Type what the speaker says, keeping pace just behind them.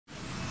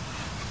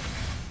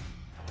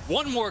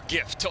One more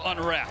gift to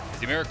unwrap.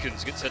 The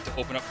Americans get set to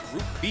open up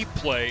Group B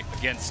play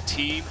against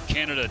Team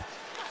Canada.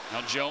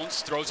 Now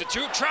Jones throws it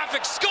through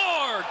traffic,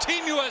 score!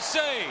 Team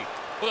USA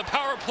with a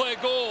power play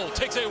goal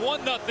takes a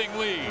 1-0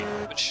 lead.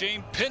 But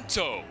Shane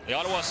Pinto, the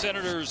Ottawa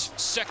Senators'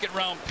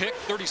 second-round pick,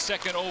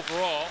 32nd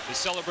overall, is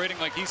celebrating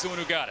like he's the one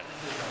who got it.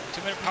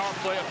 2-minute power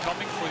play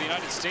upcoming for the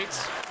United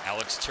States.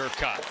 Alex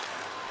Turcotte.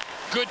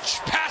 Good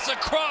pass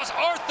across.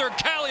 Arthur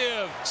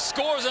Kaliev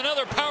scores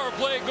another power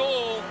play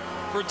goal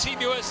for Team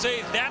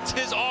USA. That's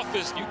his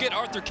office. You get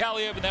Arthur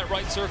Kaliev in that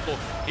right circle,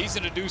 he's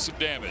going to do some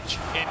damage.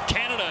 And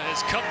Canada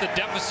has cut the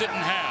deficit in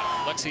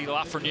half. Alexis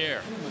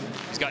Lafreniere.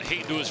 He's got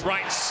Hayton to his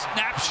right.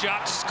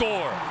 Snapshot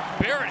score.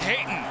 Barrett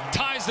Hayton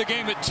ties the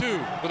game at 2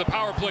 with a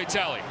power play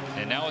tally.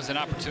 And now is an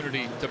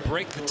opportunity to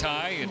break the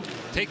tie and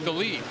take the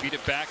lead. Feed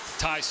it back to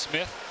Ty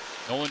Smith.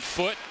 Nolan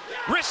Foote.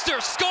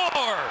 Rister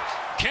scores!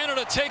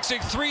 Canada takes a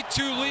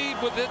 3-2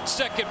 lead with its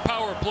second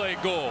power play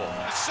goal.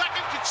 A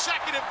second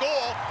consecutive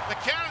goal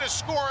that Canada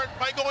scored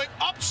by going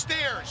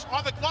upstairs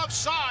on the glove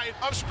side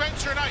of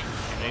Spencer Knight.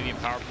 Canadian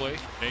power play.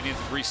 Canadians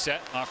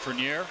reset.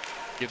 Lafreniere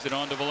gives it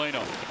on to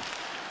Veleno.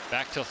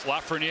 Back to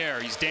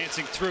Lafreniere. He's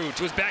dancing through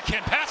to his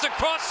backhand pass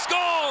across.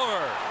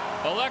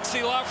 Score!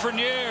 Alexis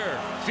Lafreniere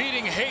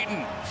feeding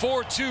Hayton.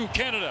 4-2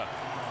 Canada.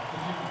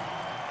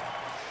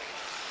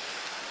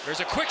 There's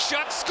a quick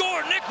shot,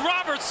 score, Nick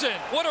Robertson.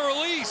 What a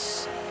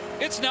release.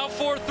 It's now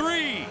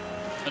 4-3.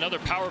 Another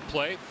power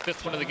play,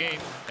 5th one of the game,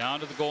 down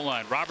to the goal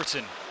line.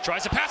 Robertson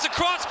tries to pass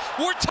across.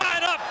 We're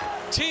tied up.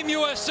 Team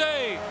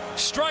USA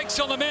strikes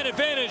on the man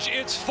advantage.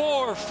 It's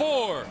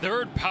 4-4.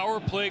 Third power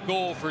play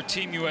goal for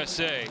Team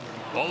USA.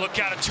 Oh, look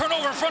at it.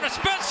 Turnover in front of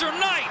Spencer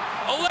Knight.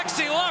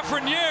 Alexis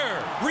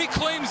Lafreniere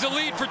reclaims the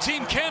lead for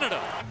Team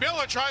Canada.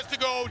 Miller tries to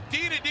go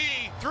D-to-D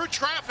through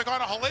traffic on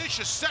a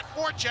hellacious set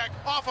forecheck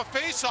off a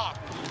face-off.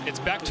 It's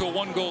back to a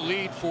 1-goal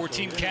lead for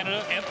Team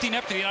Canada. Empty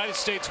net for the United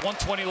States,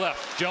 1:20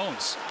 left.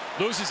 Jones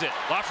loses it.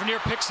 Lafreniere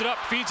picks it up,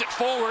 feeds it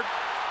forward,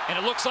 and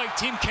it looks like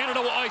Team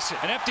Canada will ice it.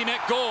 An empty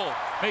net goal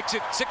makes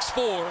it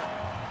 6-4.